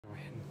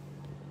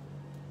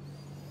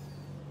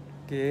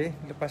Okey,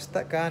 lepas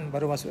start kan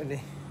baru masuk ni.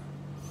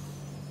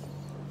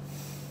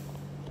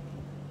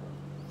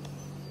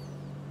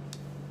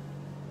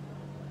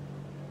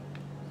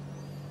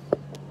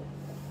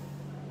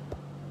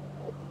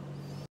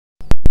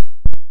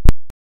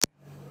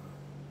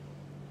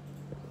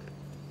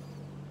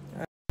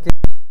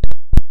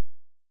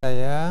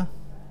 Saya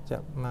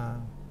sekejap.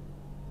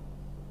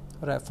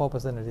 Alright,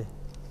 4% tadi.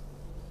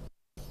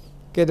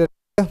 Okay, dah.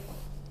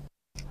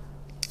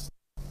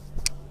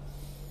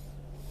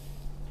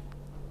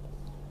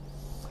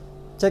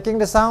 Checking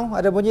the sound,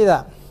 ada bunyi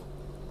tak?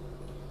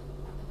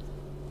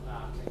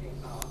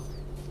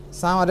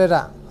 Sound ada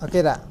tak?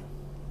 Okay tak?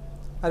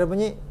 Ada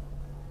bunyi?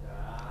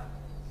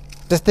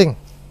 Testing.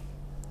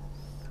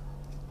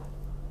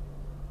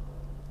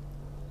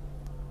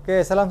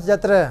 Okay, salam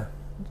sejahtera.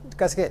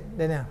 Dekat sikit,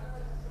 Daniel.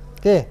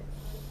 Okay.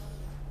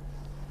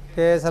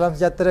 Okay, salam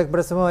sejahtera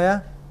kepada semua ya.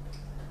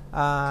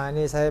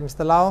 Ini saya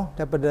Mr. Lau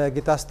daripada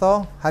Guitar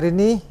Store. Hari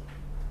ni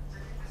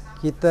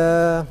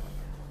kita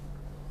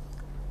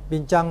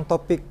bincang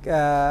topik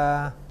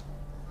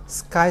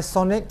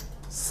Skysonic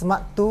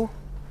Smart II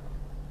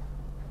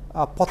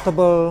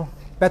portable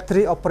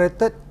battery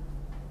operated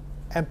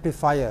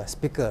amplifier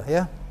speaker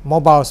ya,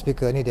 mobile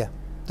speaker. Ni dia.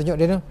 Tunjuk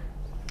dia tu.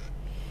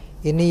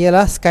 Ini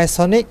ialah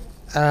Skysonic.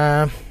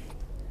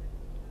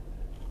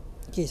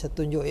 Okay, saya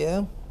tunjuk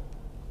ya.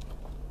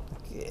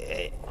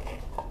 Okay.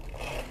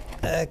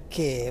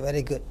 Okay,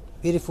 very good,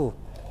 beautiful.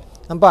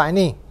 Nampak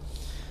ini?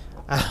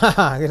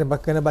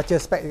 Kena baca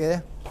spek ke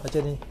ya. Baca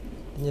ni.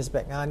 Punya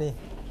spek ni.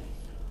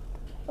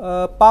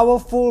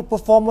 Powerful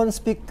performance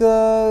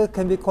speaker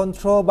can be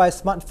controlled by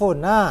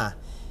smartphone.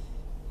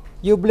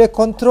 You boleh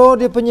control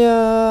dia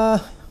punya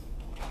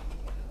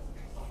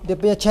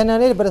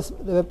channel ni daripada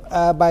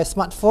by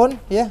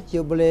smartphone ya.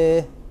 You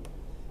boleh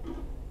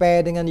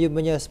pair dengan you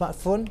punya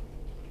smartphone,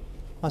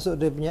 masuk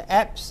dia punya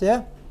apps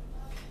ya.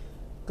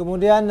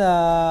 Kemudian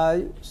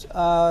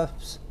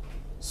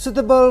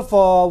suitable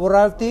for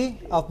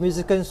variety of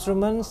musical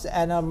instruments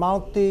and a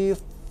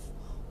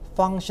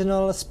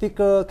multi-functional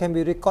speaker can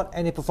be record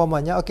any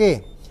performance ya.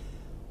 Okay.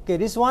 Okay,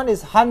 this one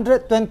is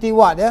 120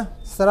 watt ya.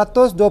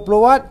 120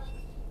 watt.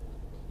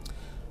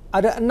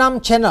 Ada 6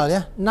 channel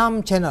ya.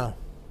 6 channel.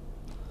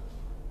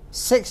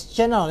 6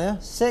 channel ya.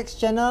 6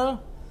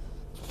 channel.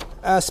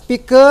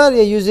 Speaker,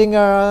 you're using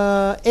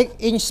a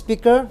 8-inch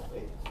speaker.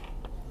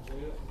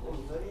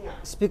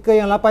 Speaker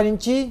yang 8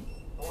 inci.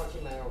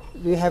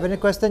 Do you have any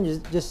question?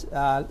 Just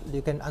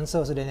you can answer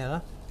also,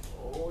 Daniel.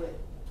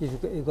 If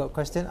you got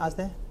question, ask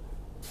there.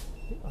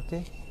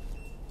 Okay.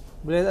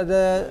 Boleh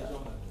ada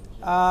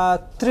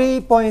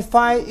 3.5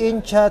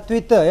 inch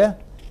tweeter ya.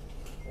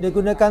 Dia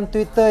gunakan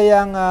tweeter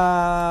yang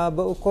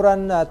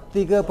berukuran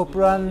 3.5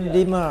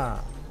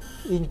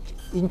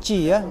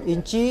 inci ya.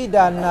 Inci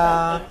dan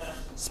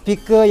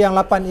speaker yang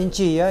 8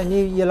 inci ya.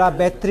 Ini ialah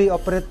battery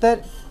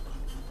operated.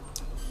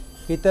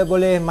 Kita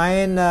boleh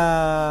main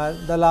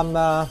dalam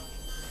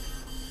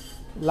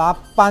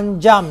 8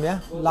 jam ya.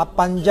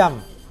 8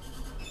 jam.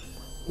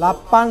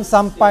 8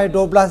 sampai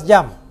 12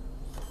 jam.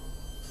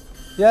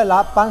 Ya,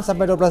 8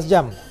 sampai 12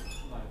 jam.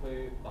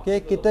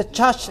 Okey, kita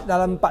charge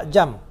dalam 4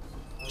 jam.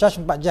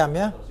 Charge 4 jam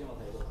ya.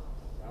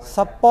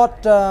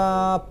 Support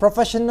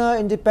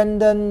professional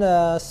independent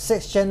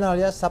 6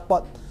 channel ya.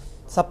 Support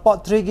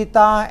 3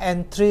 guitar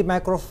and 3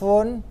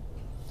 microphone.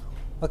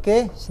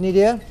 Okey, sini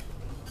dia.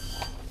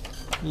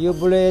 You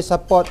boleh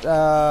support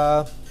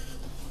 3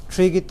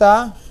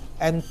 guitar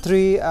and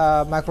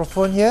 3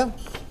 microphone here.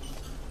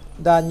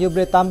 Dan you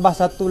boleh tambah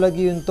satu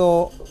lagi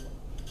untuk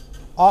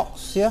aux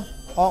ya,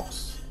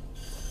 aux.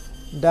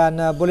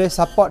 Dan boleh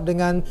support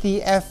dengan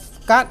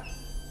TF card.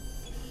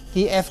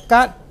 TF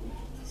card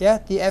ya,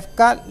 TF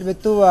card.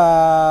 Lepas tu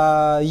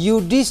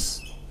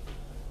UDIS,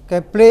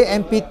 can play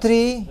MP3,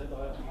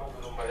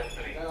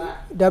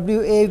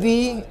 WAV,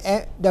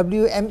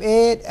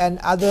 WMA and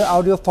other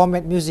audio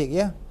format music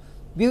ya.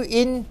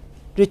 Built-in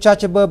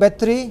rechargeable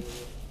battery,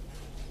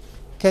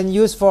 can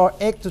use for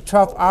 8 to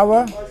 12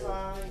 hour.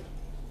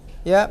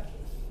 Ya.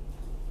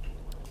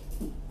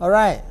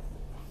 Alright.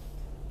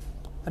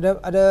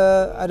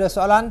 Ada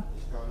soalan?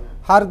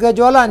 Harga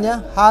jualan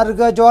ya.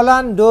 Harga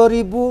jualan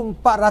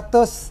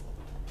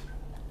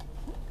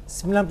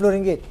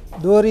RM2,490.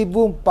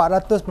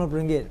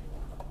 RM2,490.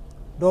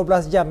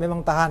 12 jam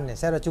memang tahan ni.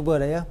 Saya dah cuba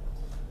dah ya.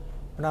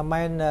 Pernah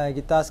main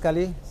gitar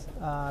sekali.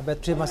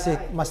 Bateri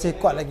masih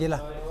kuat lagi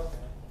lah.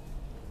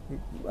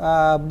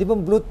 Dia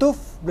pun Bluetooth,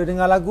 boleh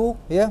dengar lagu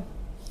ya.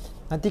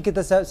 Nanti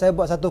saya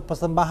buat satu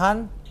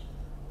persembahan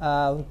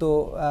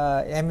untuk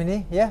M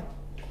ini ya.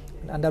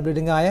 Anda boleh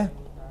dengar ya.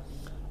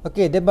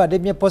 Okey, dia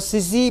punya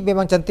posisi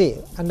memang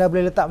cantik. Anda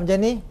boleh letak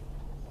macam ni.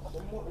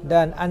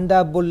 Dan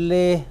anda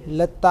boleh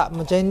letak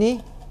macam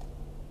ni.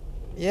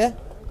 Ya.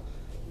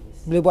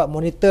 Boleh buat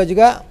monitor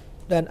juga.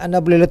 Dan anda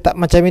boleh letak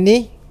macam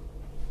ini.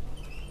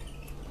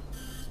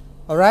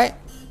 Alright.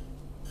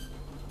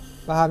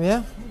 Faham ya?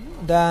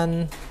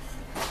 Dan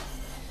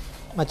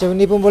macam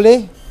ni pun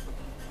boleh.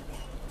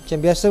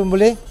 Macam biasa pun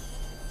boleh.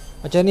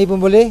 Macam ni pun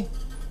boleh.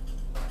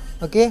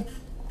 Okey.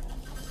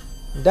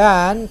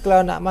 Dan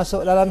kalau nak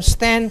masuk dalam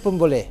stand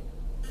pun boleh.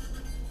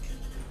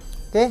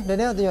 Okey,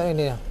 Daniel tengok ini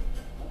dia.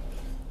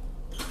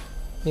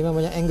 Ni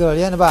memang banyak angle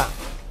ya, nampak?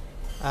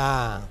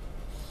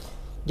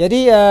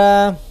 Jadi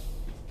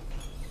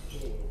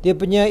dia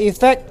punya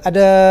efek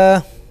ada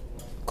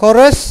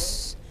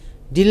chorus,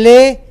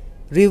 delay,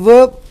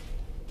 reverb.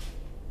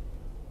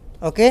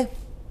 Okey,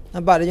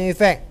 nampak dia punya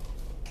efek.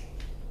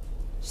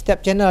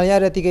 Step channel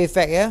ya, ada 3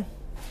 efek ya.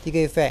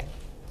 3 efek.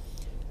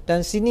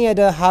 Dan sini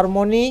ada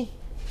harmonize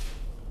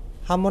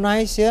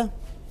ya.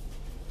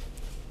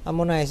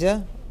 Harmonize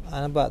ya.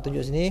 Nampak,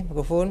 tunjuk sini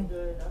mikrofon.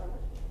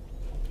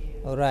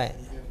 Alright.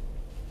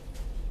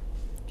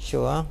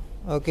 Show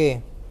Okey.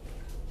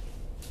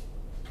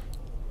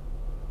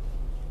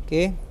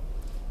 Okey.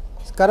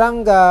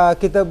 Sekarang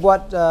kita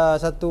buat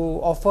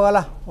satu offer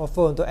lah.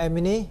 Offer untuk M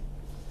ini.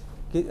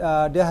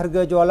 Dia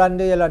harga jualan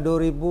dia ialah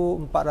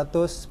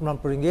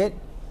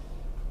RM2,490.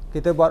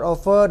 Kita buat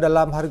offer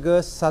dalam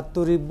harga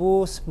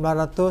RM1,990.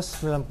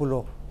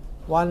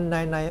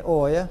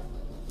 1990 ya.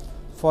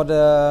 For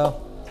the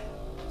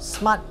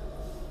Smart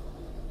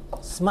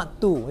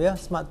II ya.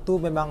 Smart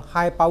II memang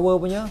high power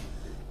punya.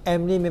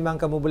 M ni memang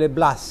kamu boleh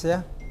blast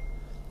ya.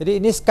 Jadi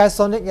ini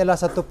Skysonic ialah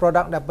satu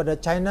produk daripada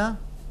China.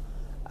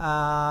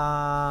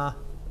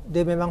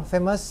 Dia memang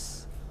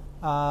famous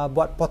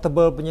buat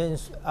portable punya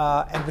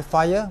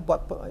amplifier,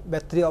 buat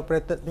battery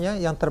operated punya,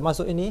 yang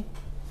termasuk ini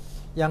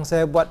yang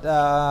saya buat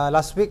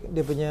last week,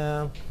 dia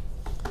punya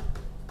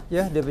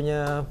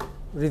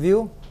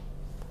review.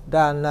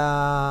 Dan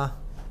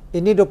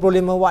ini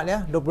 25 watt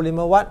ya,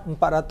 25 watt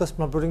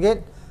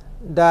RM490.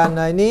 Dan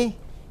ini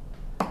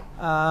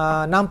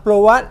 60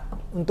 watt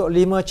untuk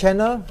 5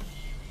 channel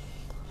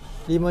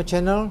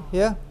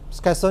ya,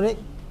 Skysonic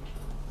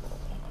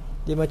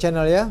 5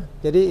 channel ya.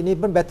 Jadi ini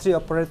pun battery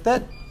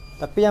operated.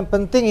 Tapi yang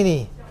penting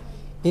ini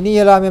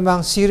ialah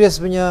memang serius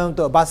punya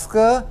untuk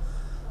Basker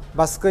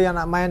yang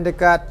nak main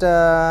dekat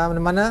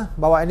mana-mana,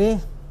 bawa ini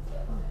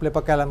boleh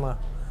pakai lama,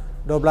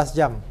 12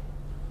 jam,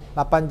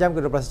 8 jam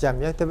ke 12 jam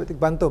ya.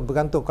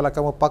 Bergantung kalau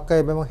kamu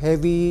pakai memang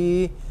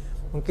heavy,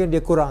 mungkin dia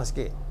kurang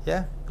sikit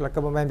ya. Kalau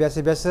kamu main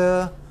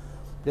biasa-biasa,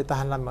 dia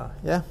tahan lama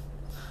ya.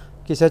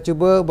 Okay, saya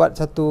cuba buat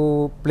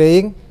satu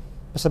playing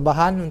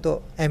persembahan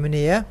untuk M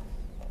ini ya.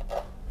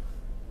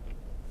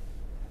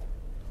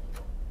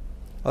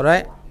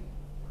 Alright.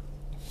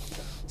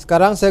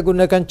 Sekarang saya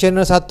gunakan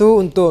channel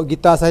 1 untuk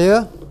gitar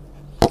saya.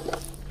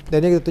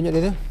 Dan ni kita tunjuk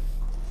dia ni.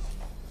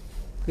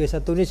 Okay,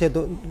 satu ni saya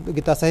untuk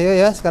gitar saya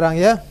ya sekarang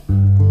ya.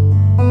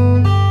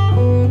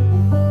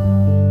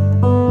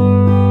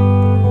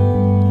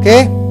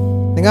 Okay,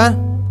 dengar.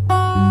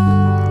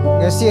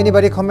 You see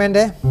anybody comment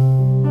there?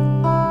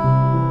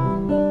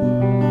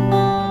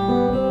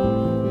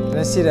 Can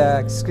I see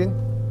the screen?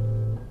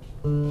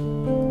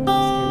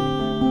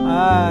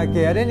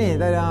 Okay, ada ni,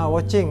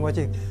 watching.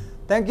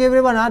 Thank you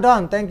everyone,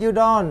 Don. Thank you,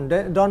 Don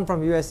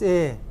from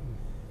USA.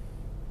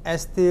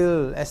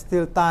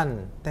 Estil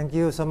Tan, thank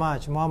you so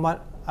much.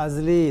 Muhammad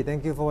Azli,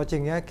 thank you for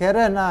watching ya.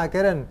 Karen,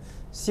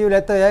 see you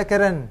later ya,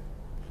 Karen.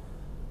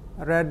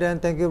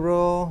 Raden, thank you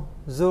bro.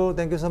 Zul,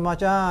 thank you so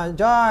much.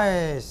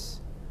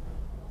 Joyce,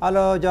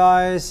 hello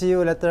Joyce, see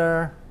you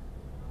later.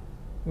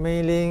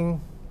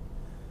 Mailing,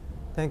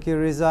 thank you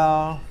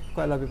Rizal.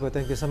 Quite a lot of people,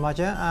 thank you so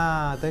much ya.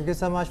 Thank you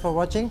so much for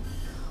watching.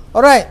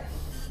 Alright,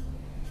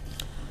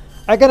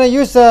 I gonna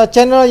use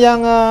channel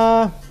yang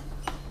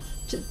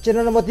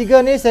channel nombor 3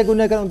 ni saya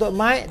gunakan untuk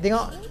mic.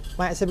 Tengok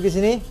mic saya pergi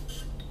sini.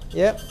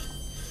 Yep.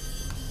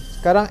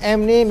 Sekarang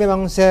M ni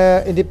memang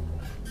saya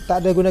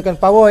tak ada gunakan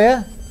power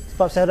ya,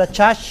 sebab saya dah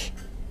charge.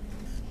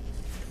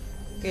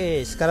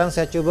 Okay, sekarang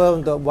saya cuba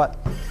untuk buat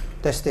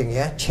testing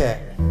ya,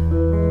 check.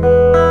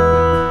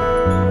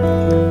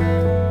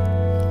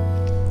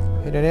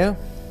 Ini dia.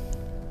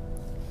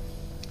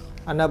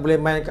 Anda boleh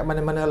main kat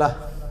mana-mana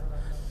lah.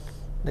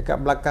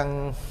 Dekat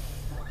belakang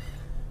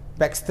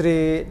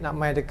Backstreet, nak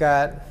main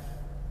dekat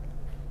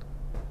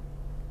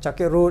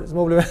Cakit Road,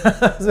 semua boleh.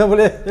 Semua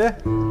boleh ya.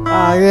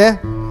 Okay.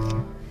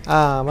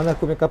 Mana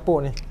aku punya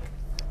kapuk ni?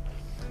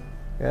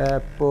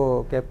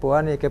 Kepo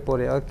ni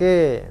kepo dia.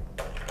 Okey.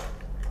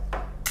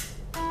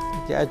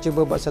 Kita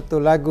cuba buat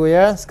satu lagu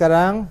ya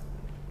sekarang.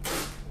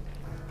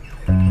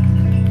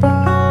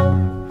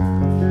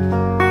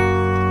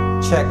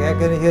 Check ya,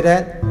 can you hear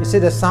that? You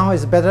see the sound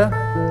is better?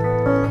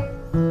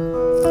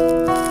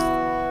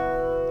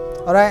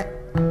 Alright.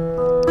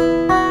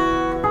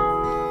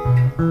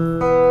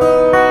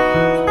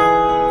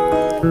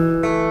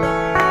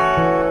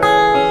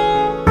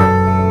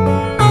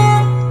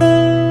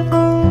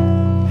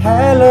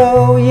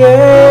 Hello,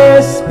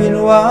 yes, been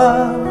a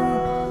while,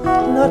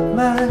 not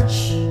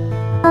much.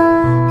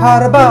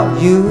 How about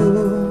you?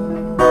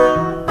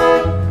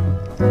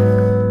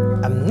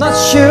 I'm not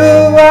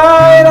sure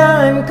why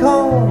I'm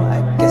cold.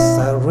 I guess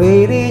I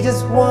really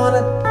just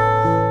wanna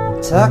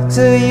talk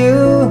to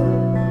you.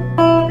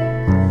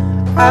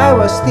 I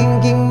was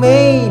thinking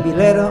maybe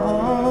later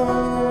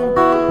on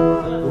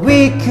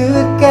we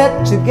could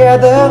get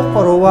together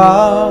for a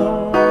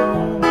while.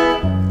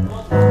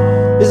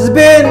 It's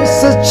been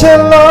such a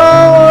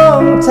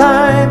long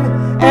time,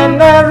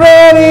 and I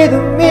really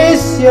do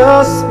miss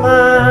your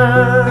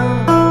smile.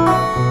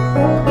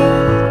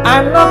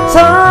 I'm not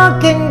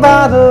talking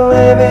about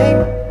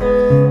living,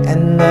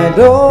 and I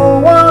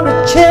don't want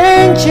to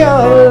change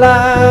your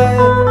life.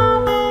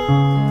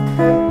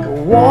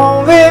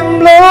 Warm wind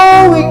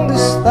blowing the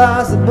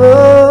stars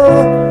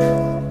above,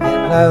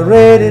 and I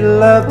really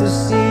love to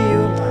see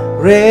you,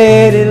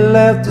 really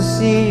love to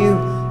see you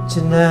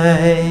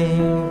tonight.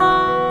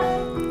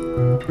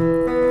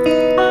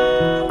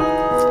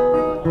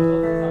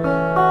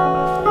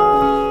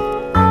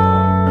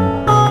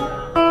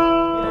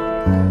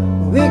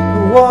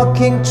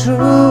 Walking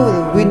through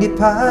the windy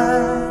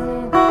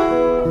park,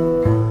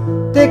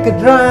 take a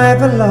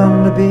drive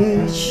along the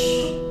beach,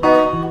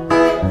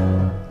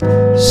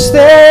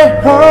 stay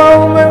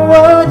home and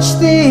watch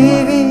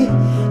TV.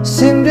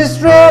 Seems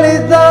this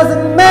really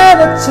doesn't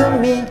matter to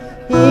me.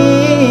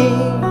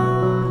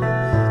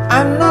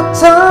 I'm not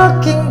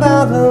talking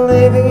about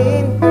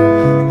living,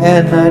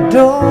 and I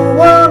don't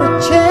want to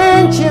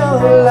change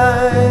your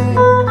life.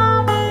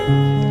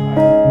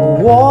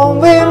 Warm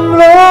wind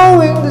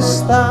blowing the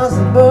stars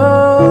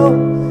above,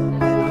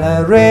 and I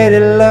really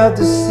love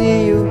to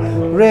see you,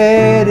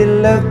 really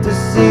love to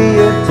see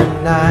you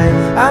tonight.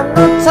 I'm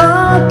not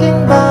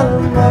talking about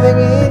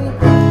moving in,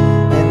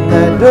 and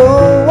I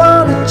don't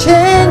want to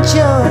change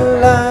your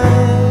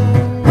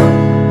life.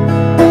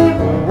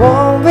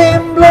 Warm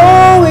wind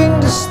blowing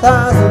the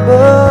stars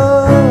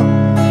above,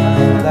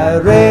 and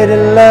I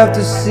really love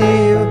to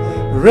see you,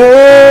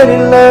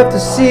 really love to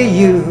see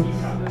you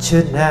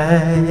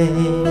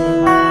tonight.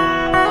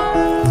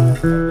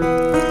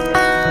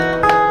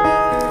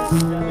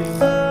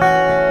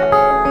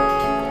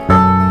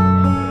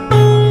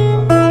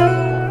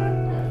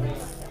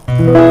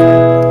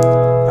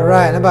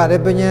 Alright, nampak dia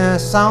punya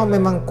sound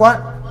memang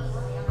kuat.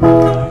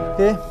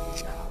 Okay.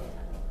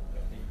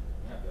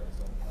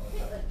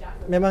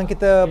 Memang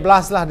kita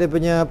blast lah dia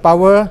punya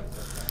power.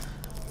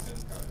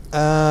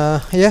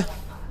 Ya.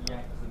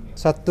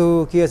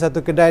 Satu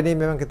kedai ni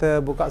memang kita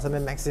buka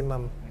sampai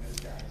maksimum.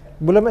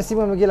 Belum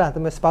maksimum lagi lah,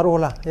 sampai separuh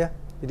lah ya.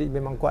 Jadi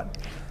memang kuat.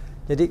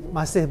 Jadi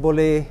masih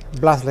boleh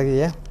blast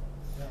lagi ya.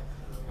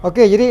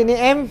 Okey, jadi ini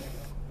M.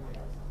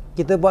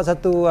 Kita buat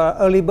satu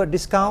early bird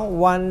discount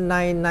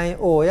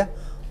 1990 ya.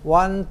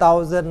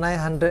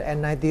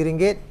 1990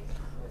 ringgit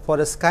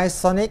for the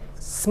Skysonic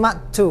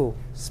Smart II.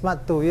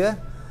 Smart II ya.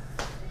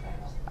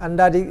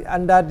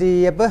 Anda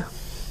di apa?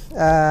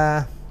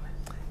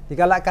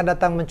 Digalakkan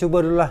datang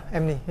mencuba dululah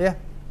M ni ya.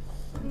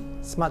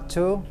 Smart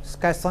II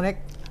Skysonic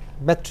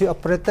battery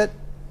operated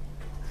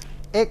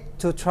 8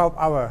 to 12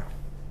 hour.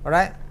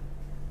 Alright.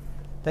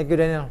 Thank you,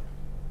 Daniel.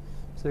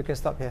 So we can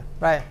stop here.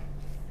 Right.